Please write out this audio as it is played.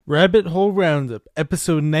Rabbit Hole Roundup,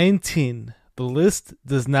 episode 19. The list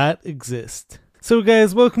does not exist. So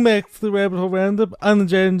guys, welcome back to the Rabbit Hole Roundup on the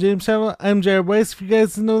Jared and James channel. I'm Jared Weiss. If you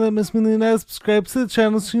guys didn't know that, Miss Millionaire, subscribe to the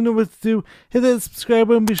channel so you know what to do. Hit that subscribe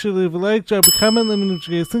button, be sure to leave a like, drop a comment, let me know what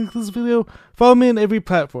you guys think of this video. Follow me on every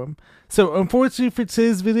platform. So unfortunately for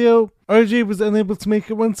today's video, RJ was unable to make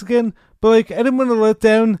it once again, but I didn't want to let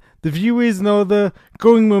down the viewers and all the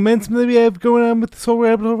growing momentum that we have going on with this whole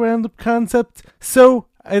Rabbit Hole Roundup concept. So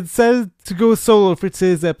I decided to go solo for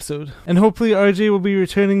today's episode, and hopefully RJ will be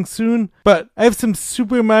returning soon, but I have some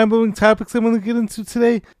super mind-blowing topics I want to get into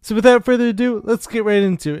today, so without further ado, let's get right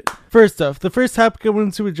into it. First off, the first topic I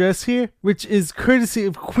wanted to address here, which is courtesy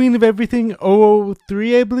of Queen of Everything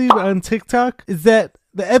 003, I believe, on TikTok, is that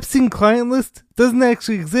the Epstein client list doesn't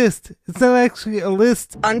actually exist. It's not actually a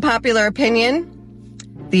list. Unpopular opinion,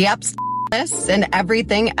 the Epstein list and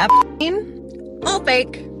everything Epstein, all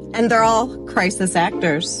fake. And they're all crisis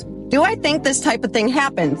actors. Do I think this type of thing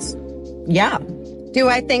happens? Yeah. Do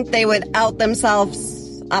I think they would out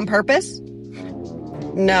themselves on purpose?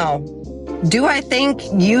 No. Do I think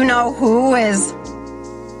you know who is?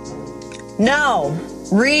 No.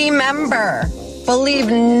 Remember, believe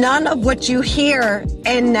none of what you hear.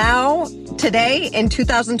 And now, today, in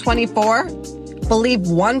 2024, believe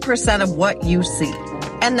 1% of what you see.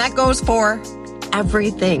 And that goes for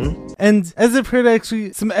everything. And as I've heard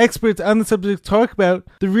actually some experts on the subject talk about,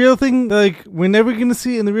 the real thing that we're never going to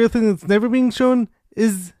see and the real thing that's never being shown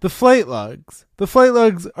is the flight logs. The flight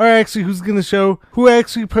logs are actually who's going to show who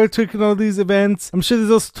actually partook in all these events. I'm sure there's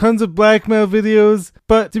also tons of blackmail videos,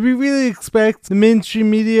 but do we really expect the mainstream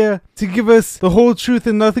media to give us the whole truth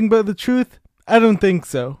and nothing but the truth? I don't think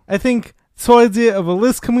so. I think this whole idea of a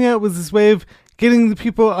list coming out was this way of getting the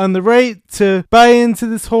people on the right to buy into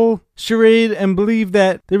this whole charade and believe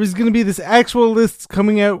that there was going to be this actual list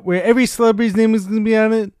coming out where every celebrity's name was going to be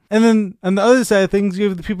on it. And then on the other side of things, you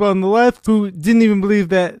have the people on the left who didn't even believe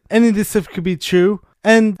that any of this stuff could be true.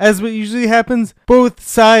 And as what usually happens, both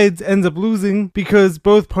sides end up losing because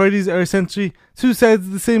both parties are essentially two sides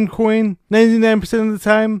of the same coin 99% of the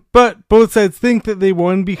time. But both sides think that they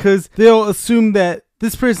won because they all assume that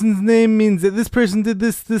this person's name means that this person did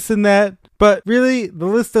this, this, and that. But really, the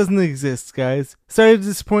list doesn't exist, guys. Sorry to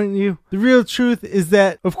disappoint you. The real truth is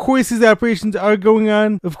that, of course, these operations are going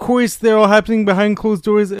on. Of course, they're all happening behind closed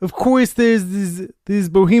doors. Of course, there's these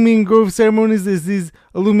Bohemian Grove ceremonies. There's these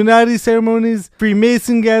Illuminati ceremonies,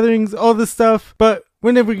 Freemason gatherings, all this stuff. But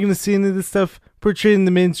we're never going to see any of this stuff portrayed in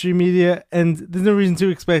the mainstream media, and there's no reason to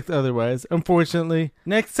expect otherwise, unfortunately.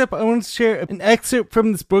 Next up, I want to share an excerpt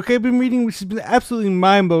from this book I've been reading, which has been absolutely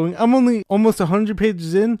mind-blowing. I'm only almost 100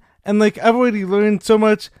 pages in, and I've already learned so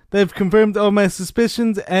much that I've confirmed all my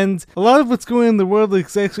suspicions, and a lot of what's going on in the world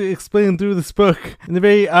is actually explained through this book in a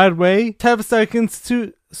very odd way. Tavistock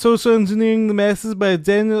Institute, Social Engineering the Masses by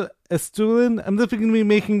Daniel EPSTEIN. I'm definitely going to be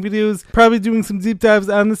making videos, probably doing some deep dives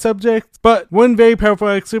on the subject, but one very powerful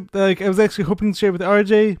excerpt that I was actually hoping to share with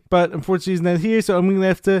RJ, but unfortunately he's not here, so I'm going to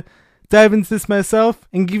have to dive into this myself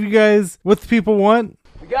and give you guys what the people want.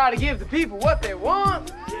 We gotta give the people what they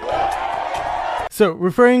want. So,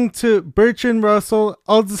 referring to Bertrand Russell,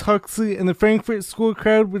 Aldous Huxley, and the Frankfurt School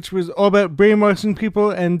crowd, which was all about brainwashing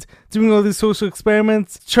people and doing all these social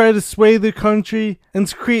experiments to try to sway the country and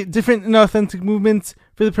to create different and authentic movements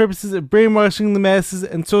for the purposes of brainwashing the masses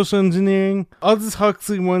and social engineering. Aldous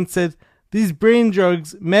Huxley once said, "These brain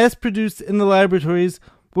drugs, mass-produced in the laboratories,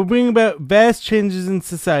 will bring about vast changes in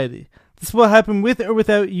society. This will happen with or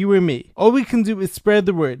without you or me. All we can do is spread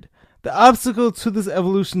the word. The obstacle to this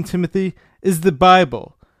evolution, Timothy, is the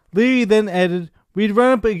Bible." Leary then added, "We'd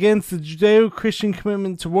run up against the Judeo-Christian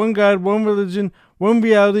commitment to one God, one religion, one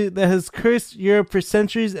reality that has cursed Europe for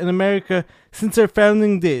centuries and America since our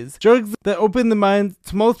founding days. Drugs that open the mind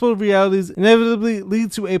to multiple realities inevitably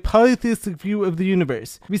lead to a polytheistic view of the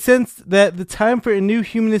universe. We sensed that the time for a new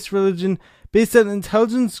humanist religion based on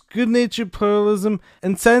intelligence, good-natured pluralism,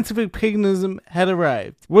 and scientific paganism had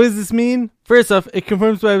arrived." What does this mean? First off, it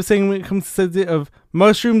confirms what I was saying when it comes to the idea of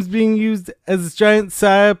mushrooms being used as this giant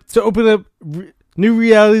psyop to open up new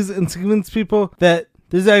realities and to convince people that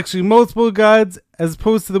there's actually multiple gods as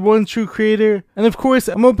opposed to the one true creator. And of course,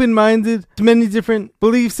 I'm open-minded to many different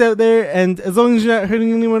beliefs out there, and as long as you're not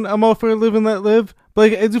hurting anyone, I'm all for live and let live.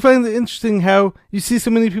 But I do find it interesting how you see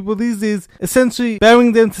so many people these days essentially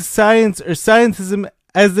bowing down to science or scientism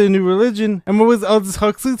as their new religion. And what was Aldous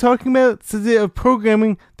Huxley talking about? It's the idea of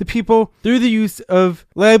programming the people through the use of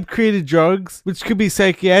lab-created drugs, which could be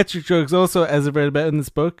psychiatric drugs also, as I've read about in this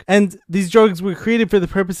book. And these drugs were created for the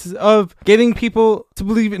purposes of getting people to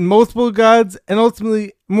believe in multiple gods and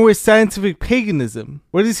ultimately more scientific paganism.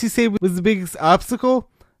 What does he say was the biggest obstacle?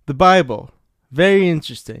 the Bible. Very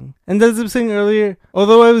interesting. And as I was saying earlier,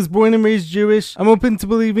 although I was born and raised Jewish, I'm open to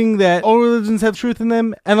believing that all religions have truth in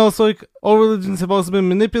them, and also all religions have also been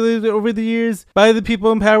manipulated over the years by the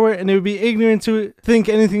people in power, and it would be ignorant to think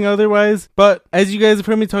anything otherwise. But as you guys have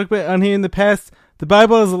heard me talk about on here in the past, the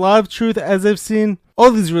Bible has a lot of truth, as I've seen.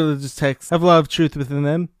 All these religious texts have a lot of truth within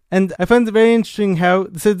them. And I find it very interesting how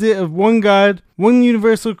this idea of one God, one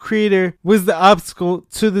universal creator, was the obstacle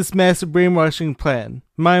to this massive brainwashing plan.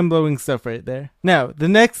 Mind-blowing stuff right there. Now, the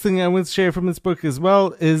next thing I want to share from this book as well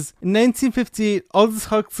is, in 1958, Aldous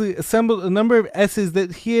Huxley assembled a number of essays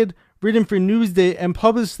that he had written for Newsday and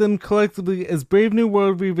published them collectively as Brave New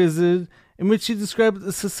World Revisited, in which he described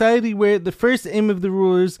a society where the first aim of the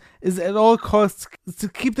rulers is at all costs to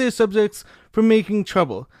keep their subjects from making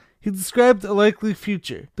trouble. He described a likely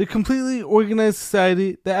future: the completely organized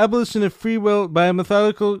society, the abolition of free will by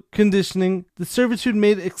methodical conditioning, the servitude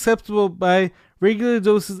made acceptable by regular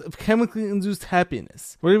doses of chemically induced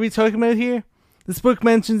happiness. What are we talking about here? This book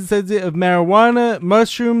mentions this idea of marijuana,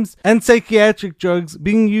 mushrooms, and psychiatric drugs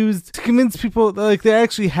being used to convince people that they're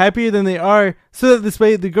actually happier than they are, so that this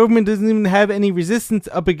way the government doesn't even have any resistance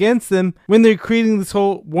up against them when they're creating this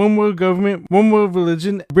whole one world government, one world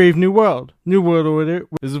religion, brave new world. New World Order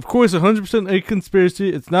is of course 100% a conspiracy.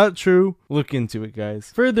 It's not true. Look into it,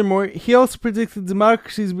 guys. Furthermore, he also predicted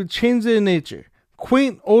democracies would change their nature.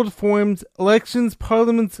 Quaint old forms, elections,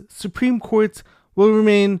 parliaments, supreme courts will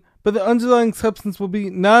remain, but the underlying substance will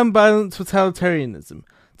be non-violent totalitarianism.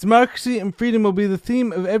 Democracy and freedom will be the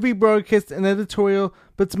theme of every broadcast and editorial,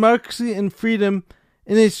 but democracy and freedom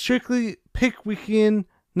in a strictly Pickwickian,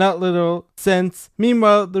 not literal, sense.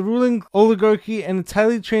 Meanwhile, the ruling oligarchy and its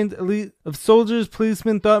highly trained elite of soldiers,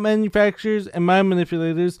 policemen, thought manufacturers, and mind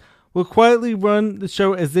manipulators will quietly run the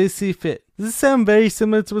show as they see fit. Does this sound very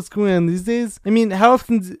similar to what's going on these days? I mean, how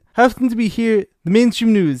often do we hear the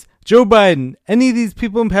mainstream news, Joe Biden, any of these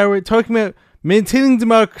people in power talking about maintaining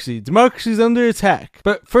democracy? Democracy is under attack.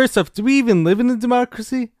 But first off, do we even live in a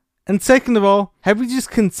democracy? And second of all, have we just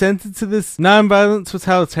consented to this non-violent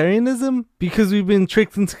totalitarianism because we've been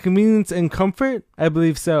tricked into convenience and comfort? I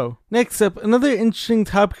believe so. Next up, another interesting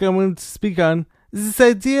topic I wanted to speak on is this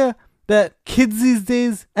idea that kids these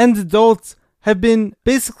days and adults have been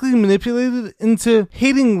basically manipulated into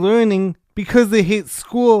hating learning because they hate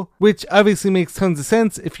school, which obviously makes tons of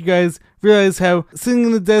sense if you guys realize how sitting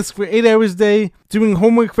in the desk for 8 hours a day, doing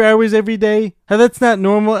homework for hours every day, how that's not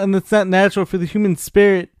normal and that's not natural for the human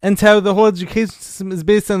spirit, and how the whole education system is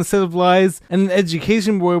based on a set of lies and an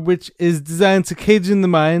education board which is designed to cage in the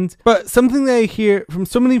mind. But something that I hear from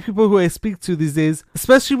so many people who I speak to these days,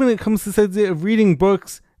 especially when it comes to this idea of reading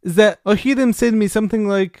books, is that I'll hear them say to me something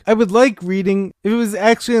like, I would like reading if it was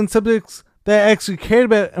actually on subjects that I actually cared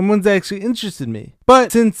about and ones that actually interested me.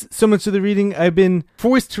 But since so much of the reading I've been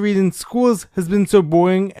forced to read in schools has been so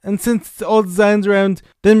boring, and since it's all designed around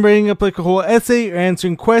them writing up a whole essay or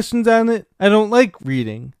answering questions on it, I don't like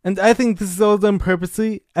reading. And I think this is all done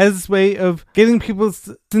purposely as a way of getting people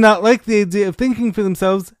to not like the idea of thinking for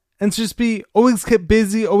themselves and to just be always kept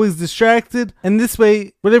busy, always distracted. And this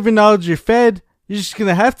way, whatever knowledge you're fed, you're just going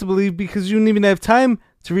to have to believe because you don't even have time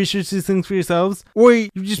to research these things for yourselves, or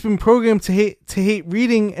you've just been programmed to hate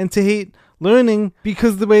reading and to hate learning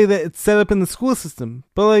because of the way that it's set up in the school system.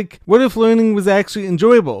 But what if learning was actually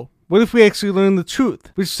enjoyable? What if we actually learned the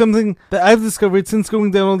truth? Which is something that I've discovered since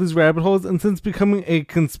going down all these rabbit holes and since becoming a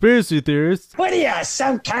conspiracy theorist. What are you,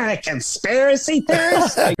 some kind of conspiracy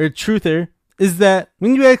theorist? Or truther. Is that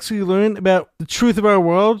when you actually learn about the truth of our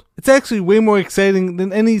world, it's actually way more exciting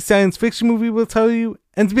than any science fiction movie will tell you.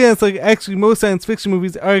 And to be honest, actually most science fiction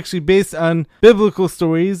movies are actually based on biblical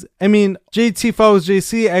stories. I mean, JT Follows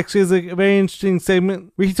JC actually has a very interesting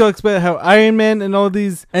segment where he talks about how Iron Man and all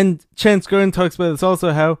these, and Chance Gordon talks about this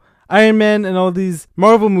also, how Iron Man and all these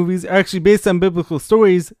Marvel movies are actually based on biblical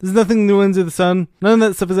stories. There's nothing new under the sun. None of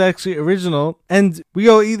that stuff is actually original. And we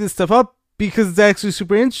all eat this stuff up because it's actually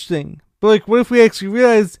super interesting. But what if we actually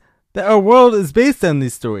realized that our world is based on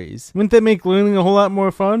these stories? Wouldn't that make learning a whole lot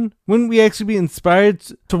more fun? Wouldn't we actually be inspired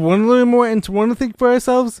to want to learn more and to want to think for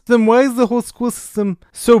ourselves? Then why is the whole school system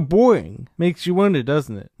so boring? Makes you wonder,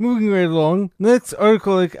 doesn't it? Moving right along, the next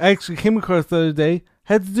article I actually came across the other day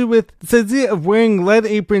had to do with this idea of wearing lead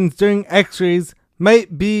aprons during x-rays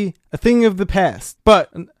might be a thing of the past.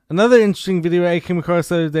 But another interesting video I came across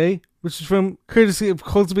the other day, which is from courtesy of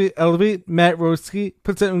Cultivate Elevate, Matt Roski,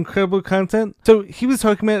 puts out incredible content. So he was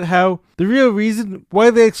talking about how the real reason why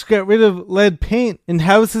they actually got rid of lead paint in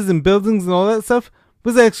houses and buildings and all that stuff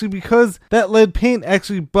was actually because that lead paint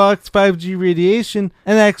actually blocked 5G radiation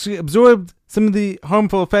and actually absorbed some of the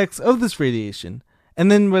harmful effects of this radiation.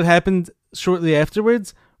 And then what happened shortly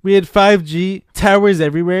afterwards we had 5G, towers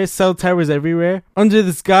everywhere, cell towers everywhere, under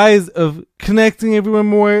this guise of connecting everyone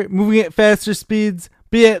more, moving at faster speeds,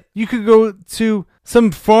 but yet you could go to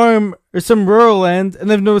some farm or some rural land and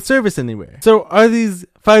have no service anywhere. So are these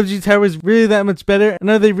 5G towers really that much better, and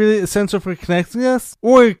are they really essential for connecting us?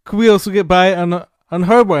 Or could we also get by on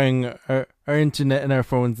hardwiring our internet and our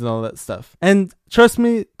phones and all that stuff? And trust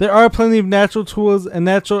me, there are plenty of natural tools and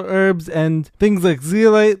natural herbs and things like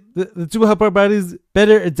zeolite that do help our bodies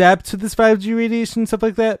better adapt to this 5G radiation and stuff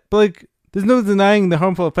like that. But like, there's no denying the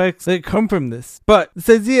harmful effects that come from this. But this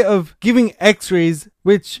idea of giving x-rays,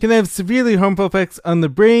 which can have severely harmful effects on the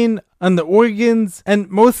brain, on the organs, and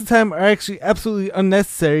most of the time are actually absolutely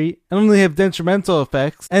unnecessary and only have detrimental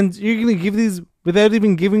effects, and you're going to give these without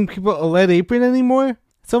even giving people a lead apron anymore?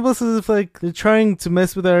 It's almost as if like they're trying to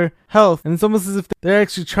mess with our health, and it's almost as if they're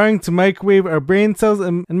actually trying to microwave our brain cells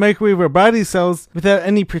and microwave our body cells without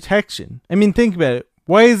any protection. I mean, think about it.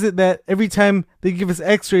 Why is it that every time they give us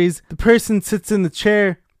x-rays, the person sits in the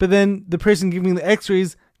chair, but then the person giving the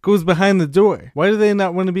x-rays goes behind the door? Why do they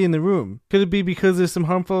not want to be in the room? Could it be because there's some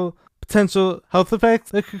harmful potential health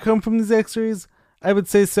effects that could come from these x-rays? I would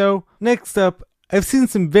say so. Next up, I've seen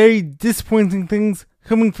some very disappointing things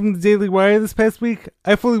coming from the Daily Wire this past week.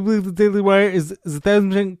 I fully believe the Daily Wire is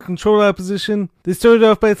 1,000% controlled opposition. They started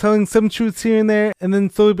off by telling some truths here and there, and then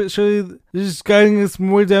slowly but surely they're just guiding us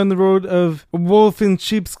more down the road of a wolf in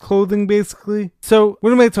sheep's clothing, basically. So,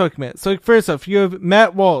 what am I talking about? So, like, first off, you have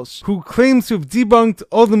Matt Walsh, who claims to have debunked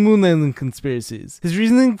all the moon landing conspiracies. His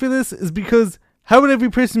reasoning for this is because how would every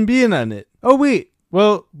person be in on it? Oh, wait.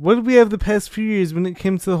 Well, what did we have the past few years when it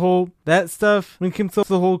came to the whole that stuff, when it came to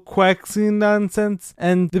the whole quack-scene nonsense,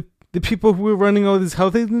 and the people who were running all these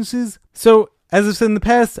health agencies? So, as I've said in the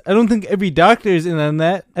past, I don't think every doctor is in on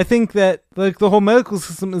that. I think that, like, the whole medical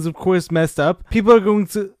system is, of course, messed up. People are going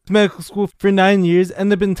to medical school for 9 years, and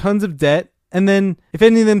there have been tons of debt, and then if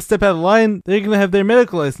any of them step out of line, they're going to have their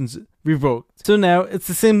medical license revoked. So now, it's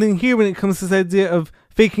the same thing here when it comes to this idea of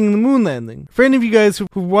faking the moon landing. For any of you guys who've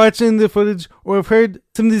watched any of the footage or have heard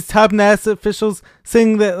some of these top NASA officials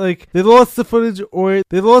saying that like they lost the footage or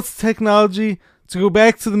they lost the technology to go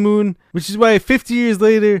back to the moon, which is why 50 years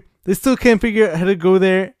later they still can't figure out how to go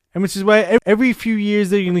there, and which is why every few years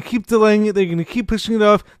they're going to keep delaying it, they're going to keep pushing it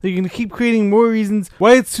off, they're going to keep creating more reasons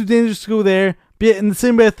why it's too dangerous to go there. But yet in the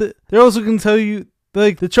same breath, they're also going to tell you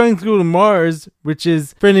like, they're trying to go to Mars, which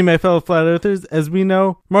is, for any of my fellow flat earthers, as we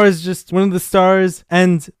know, Mars is just one of the stars,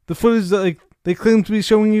 and the footage that, like, they claim to be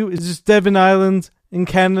showing you is just Devon Island in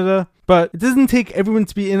Canada. But it doesn't take everyone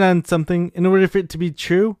to be in on something in order for it to be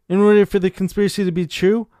true, in order for the conspiracy to be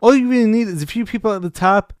true. All you really need is a few people at the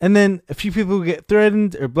top, and then a few people who get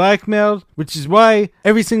threatened or blackmailed, which is why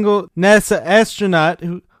every single NASA astronaut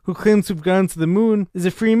who claims to have gone to the moon is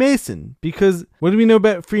a Freemason. Because what do we know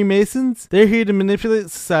about Freemasons? They're here to manipulate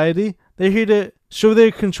society. They're here to show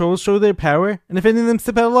their control, show their power. And if any of them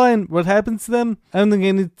step out of line, what happens to them? I don't think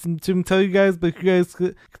I need to tell you guys, but you guys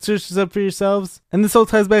could search this up for yourselves. And this all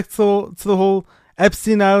ties back to the whole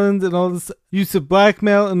EPSTEIN Island and all this use of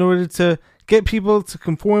blackmail in order to get people to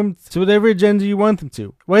conform to whatever agenda you want them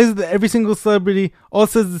to. Why is it that every single celebrity all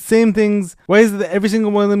says the same things? Why is it that every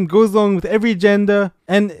single one of them goes along with every agenda?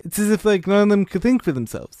 And it's as if like none of them could think for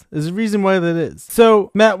themselves. There's a reason why that is.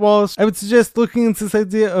 So, Matt Walsh, I would suggest looking into this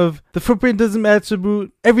idea of the footprint doesn't match the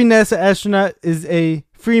boot. Every NASA astronaut is a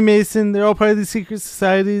Freemason. They're all part of these secret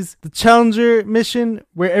societies. The Challenger mission,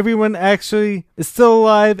 where everyone actually is still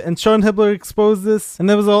alive, and Sean Hibbler exposed this, and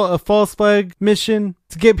that was all a false flag mission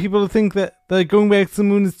to get people to think that going back to the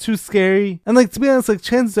moon is too scary. And like, to be honest, like,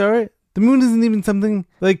 chances are the moon isn't even something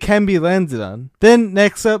like can be landed on. Then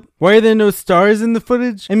next up, why are there no stars in the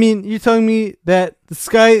footage? I mean, you're telling me that the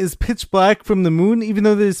sky is pitch black from the moon, even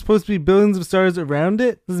though there's supposed to be billions of stars around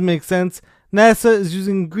it? Doesn't make sense. NASA is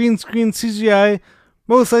using green screen CGI.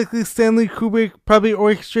 Most likely Stanley Kubrick probably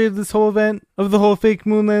orchestrated this whole event of the whole fake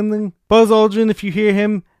moon landing. Buzz Aldrin, if you hear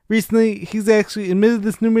him recently, he's actually admitted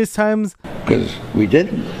this numerous times. Because we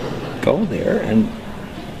didn't go there, and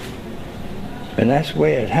that's the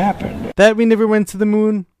way it happened. That we never went to the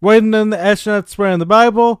moon. Why did none of the astronauts swear on the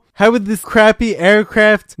Bible? How would this crappy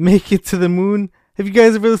aircraft make it to the moon? Have you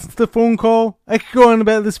guys ever listened to the phone call? I could go on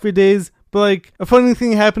about this for days. But like, a funny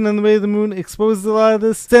thing happened on the way to the moon exposed a lot of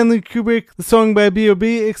this. Stanley Kubrick, the song by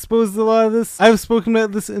B.O.B. exposed a lot of this. I've spoken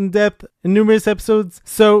about this in depth in numerous episodes.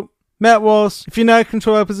 So, Matt Walsh, if you're not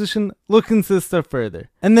control opposition, look into this stuff further.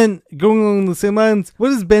 And then, going along the same lines,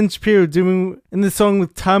 what is Ben Shapiro doing in the song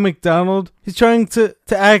with Tom McDonald? He's trying to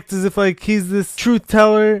act as if like he's this truth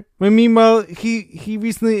teller, when meanwhile, he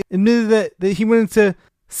recently admitted that he wanted to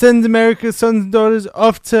send America's sons and daughters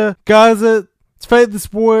off to Gaza to fight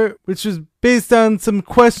this war, which was based on some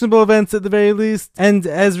questionable events at the very least, and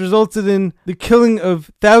has resulted in the killing of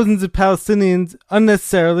thousands of Palestinians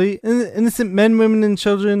unnecessarily, innocent men, women, and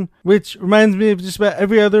children, which reminds me of just about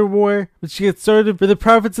every other war, which gets started for the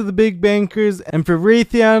profits of the big bankers and for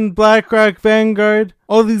Raytheon, BlackRock, Vanguard,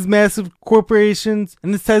 all these massive corporations.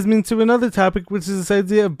 And this ties me into another topic, which is this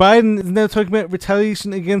idea of Biden is now talking about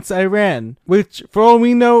retaliation against Iran, which, for all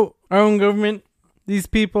we know, our own government, these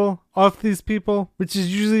people, off these people, which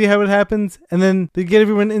is usually how it happens. And then they get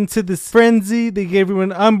everyone into this frenzy. They get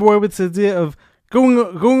everyone on board with this idea of going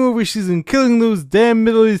overseas and killing those damn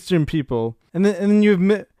Middle Eastern people. And then you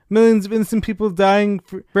have millions of innocent people dying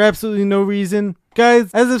for absolutely no reason.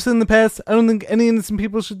 Guys, as I've said in the past, I don't think any innocent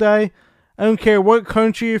people should die. I don't care what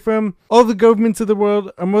country you're from. All the governments of the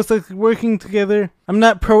world are most likely working together. I'm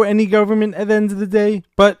not pro any government at the end of the day,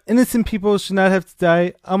 but innocent people should not have to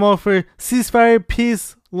die. I'm all for ceasefire,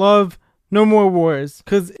 peace, love, no more wars.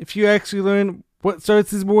 Because if you actually learn what starts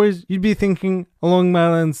these wars, you'd be thinking along my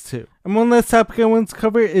lines too. And one last topic I want to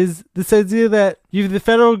cover is this idea that you have the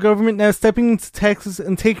federal government now stepping into Texas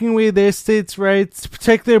and taking away their states' rights to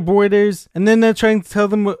protect their borders, and then now trying to tell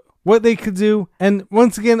them what they could do. And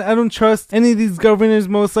once again, I don't trust any of these governors,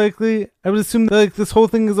 most likely. I would assume that this whole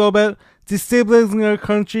thing is all about destabilizing our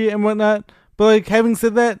country and whatnot. But having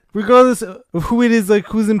said that, regardless of who it is,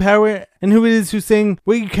 who's in power and who it is who's saying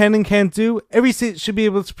what you can and can't do, every state should be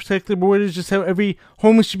able to protect their borders, just how every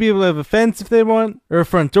home should be able to have a fence if they want, or a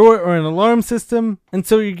front door, or an alarm system. And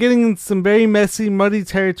so you're getting into some very messy, muddy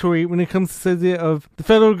territory when it comes to this idea of the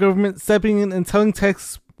federal government stepping in and telling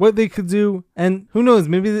Texas what they could do. And who knows,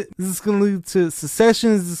 maybe is this going to lead to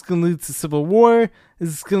secession? Is this going to lead to civil war?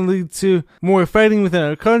 Is this going to lead to more fighting within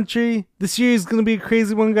our country? This year is going to be a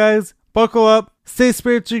crazy one, guys. Buckle up, stay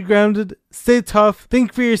spiritually grounded, stay tough,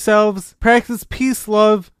 think for yourselves, practice peace,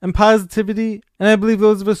 love, and positivity. And I believe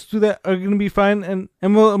those of us who do that are going to be fine and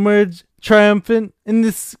will emerge triumphant in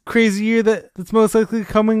this crazy year that's most likely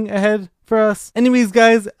coming ahead for us. Anyways,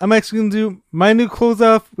 guys, I'm actually going to do my new close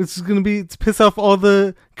off, which is going to be to piss off all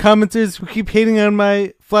the commenters who keep hating on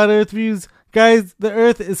my flat earth views. Guys, the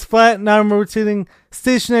earth is flat, non-rotating,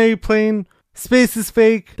 stationary plane. Space is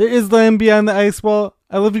fake. There is land beyond the ice wall.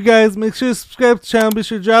 I love you guys. Make sure to subscribe to the channel. Be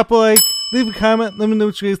sure to drop a like, leave a comment. Let me know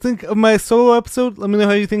what you guys think of my solo episode. Let me know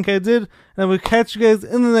how you think I did. And I will catch you guys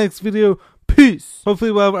in the next video. Peace.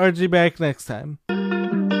 Hopefully we'll have RJ back next time.